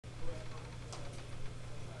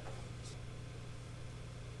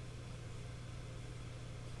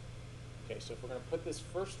So if we're going to put this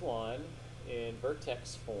first one in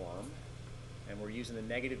vertex form, and we're using the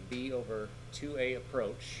negative b over 2a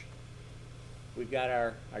approach, we've got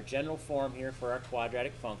our general form here for our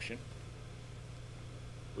quadratic function.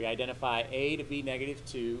 We identify a to be negative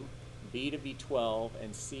 2, b to be 12,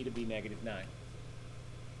 and c to be negative 9.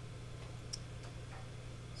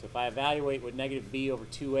 So if I evaluate what negative b over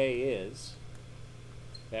 2a is,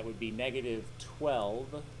 that would be negative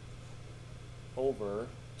 12 over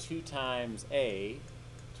 2 times a,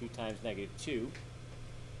 2 times negative 2,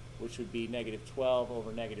 which would be negative 12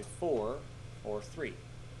 over negative 4, or 3.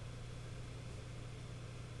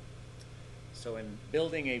 So in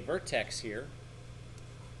building a vertex here,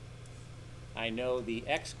 I know the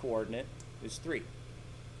x-coordinate is 3. To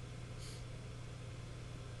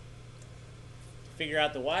figure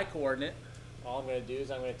out the y-coordinate, all I'm going to do is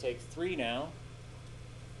I'm going to take 3 now,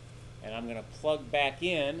 and I'm going to plug back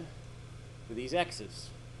in for these x's.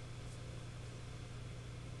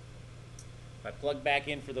 If I plug back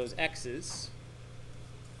in for those x's,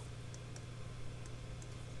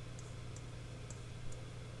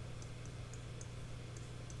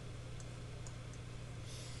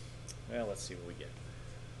 well, let's see what we get.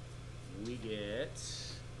 We get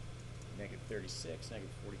negative 36,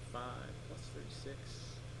 negative 45, plus 36.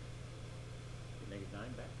 Get negative 9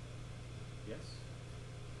 back. Yes?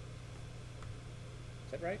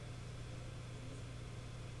 Is that right?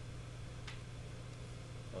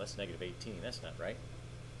 Well, that's negative 18. That's not right.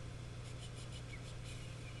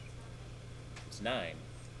 It's 9.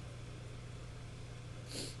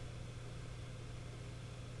 Is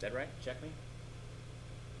that right? Check me.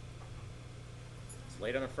 It's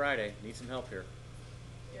late on a Friday. Need some help here.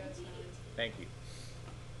 Yeah, it's 9. Thank you.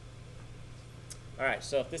 All right,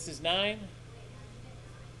 so if this is 9,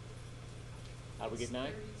 how do we get 9?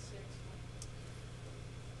 36.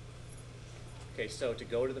 Okay, so to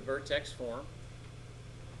go to the vertex form,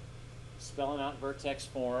 spelling out vertex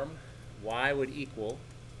form, y would equal,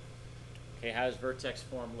 okay, how does vertex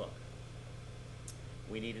form look?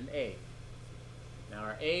 We need an a. Now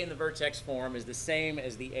our a in the vertex form is the same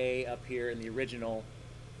as the a up here in the original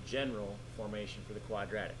general formation for the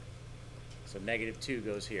quadratic. So negative 2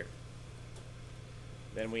 goes here.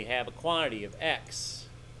 Then we have a quantity of x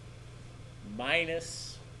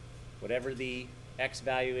minus whatever the x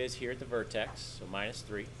value is here at the vertex, so minus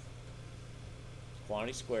 3,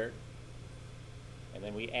 quantity squared. And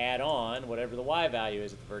then we add on whatever the y value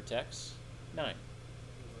is at the vertex, 9.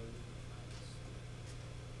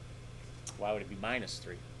 Why would it be minus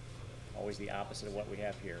 3? Always the opposite of what we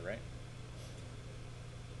have here, right?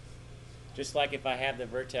 Just like if I have the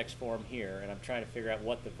vertex form here and I'm trying to figure out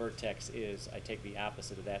what the vertex is, I take the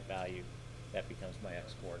opposite of that value. That becomes my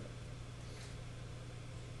x-coordinate.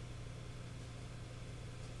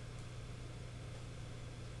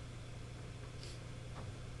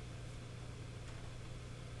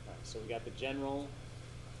 All right, so we got the general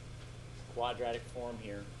quadratic form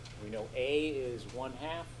here. We know a is 1/2,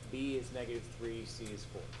 b is negative 3, c is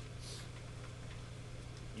 4.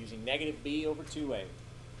 Using negative b over 2a.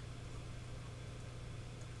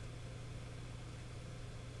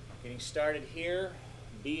 Getting started here,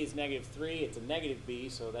 b is negative 3, it's a negative b,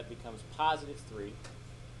 so that becomes positive 3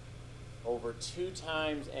 over 2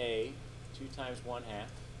 times a, 2 times 1/2.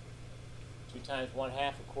 2 times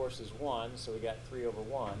 1/2, of course, is 1, so we got 3 over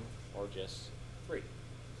 1, or just 3.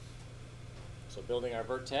 So building our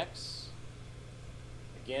vertex,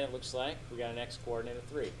 again, it looks like we got an x-coordinate of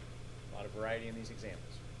 3. A lot of variety in these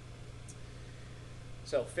examples.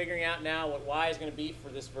 So figuring out now what y is going to be for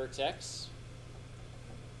this vertex.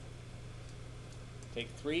 Take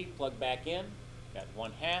 3, plug back in, got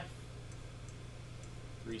 1/2.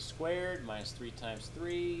 3 squared minus 3 times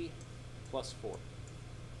 3 plus 4. All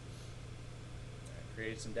right,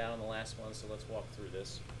 created some down on the last one, so let's walk through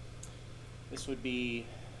this. This would be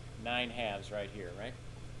 9/2 right here, right?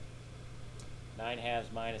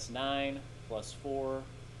 9/2 minus 9 plus 4.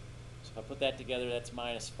 So if I put that together, that's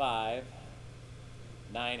minus 5.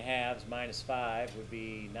 9/2 minus 5 would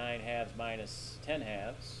be 9/2 minus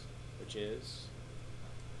 10/2, which is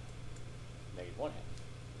negative 1/2.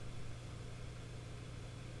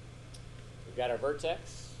 We've got our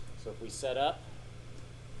vertex. So if we set up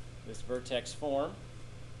this vertex form,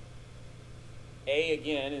 a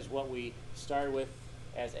again is what we started with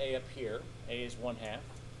as a up here. A is 1/2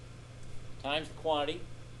 times the quantity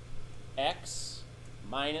x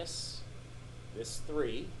minus this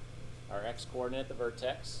 3, our x-coordinate at the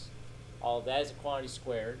vertex. All of that is a quantity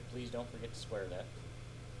squared. Please don't forget to square that.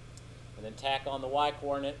 And then tack on the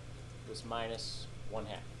y-coordinate, this minus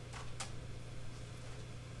 1/2.